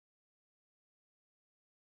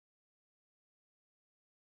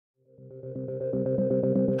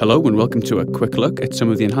Hello and welcome to a quick look at some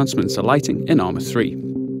of the enhancements to lighting in ARMA 3.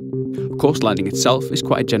 Of course, lighting itself is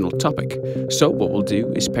quite a general topic, so what we'll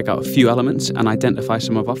do is pick out a few elements and identify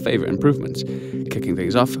some of our favourite improvements, kicking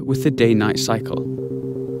things off with the day-night cycle.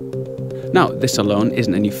 Now, this alone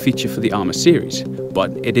isn't a new feature for the ARMA series, but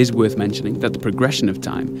it is worth mentioning that the progression of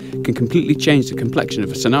time can completely change the complexion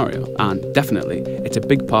of a scenario, and definitely, it's a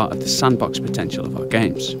big part of the sandbox potential of our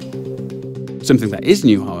games. Something that is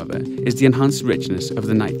new, however, is the enhanced richness of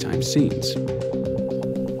the nighttime scenes.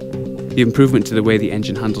 The improvement to the way the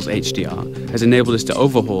engine handles HDR has enabled us to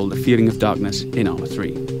overhaul the feeling of darkness in ARMA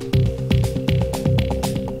 3.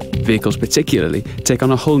 Vehicles particularly take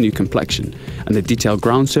on a whole new complexion, and the detailed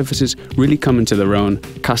ground surfaces really come into their own,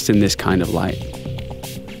 casting this kind of light.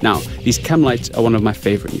 Now, these chem lights are one of my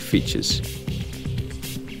favourite new features.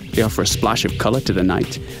 They offer a splash of colour to the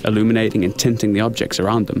night, illuminating and tinting the objects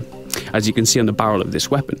around them, as you can see on the barrel of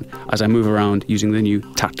this weapon as I move around using the new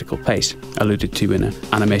tactical pace, alluded to in an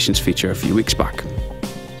animations feature a few weeks back.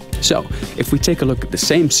 So, if we take a look at the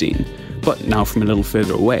same scene, but now from a little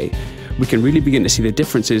further away, we can really begin to see the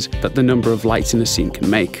differences that the number of lights in a scene can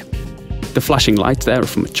make. The flashing lights there are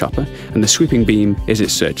from a chopper, and the sweeping beam is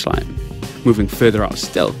its searchlight. Moving further out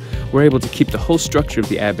still, we're able to keep the whole structure of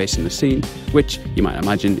the airbase in the scene, which you might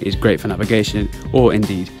imagine is great for navigation or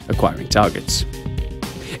indeed acquiring targets.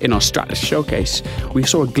 In our Stratus showcase, we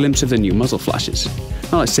saw a glimpse of the new muzzle flashes.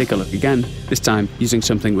 Now let's take a look again, this time using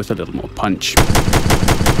something with a little more punch.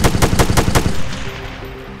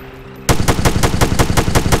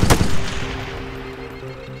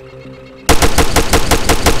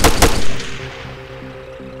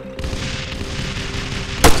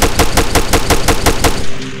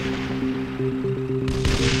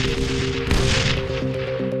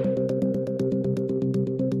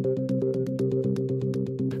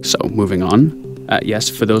 So moving on, yes,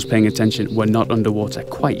 for those paying attention, we're not underwater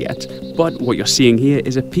quite yet, but what you're seeing here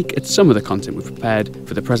is a peek at some of the content we've prepared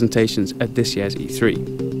for the presentations at this year's E3.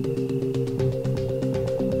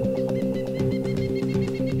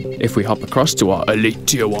 If we hop across to our elite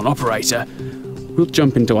tier 1 operator, we'll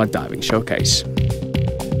jump into our diving showcase.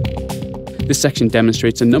 This section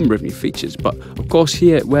demonstrates a number of new features, but of course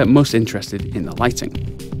here we're most interested in the lighting.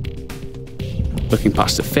 Looking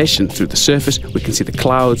past the fish and through the surface, we can see the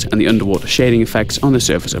clouds and the underwater shading effects on the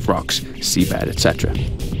surface of rocks, seabed, etc.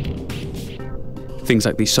 Things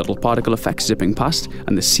like these subtle particle effects zipping past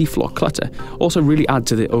and the seafloor clutter also really add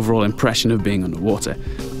to the overall impression of being underwater.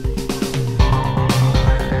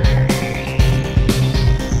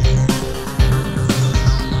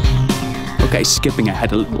 Okay, skipping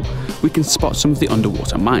ahead a little, we can spot some of the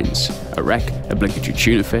underwater mines, a wreck, a obligatory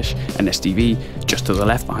tuna fish, an SDV just to the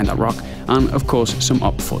left behind that rock, and of course some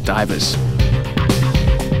OP4 divers.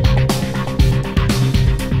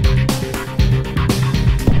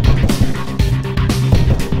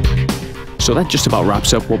 So that just about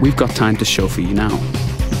wraps up what we've got time to show for you now.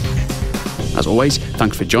 As always,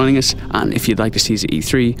 thanks for joining us, and if you'd like to see us at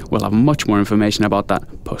E3, we'll have much more information about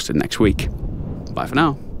that posted next week. Bye for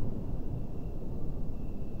now.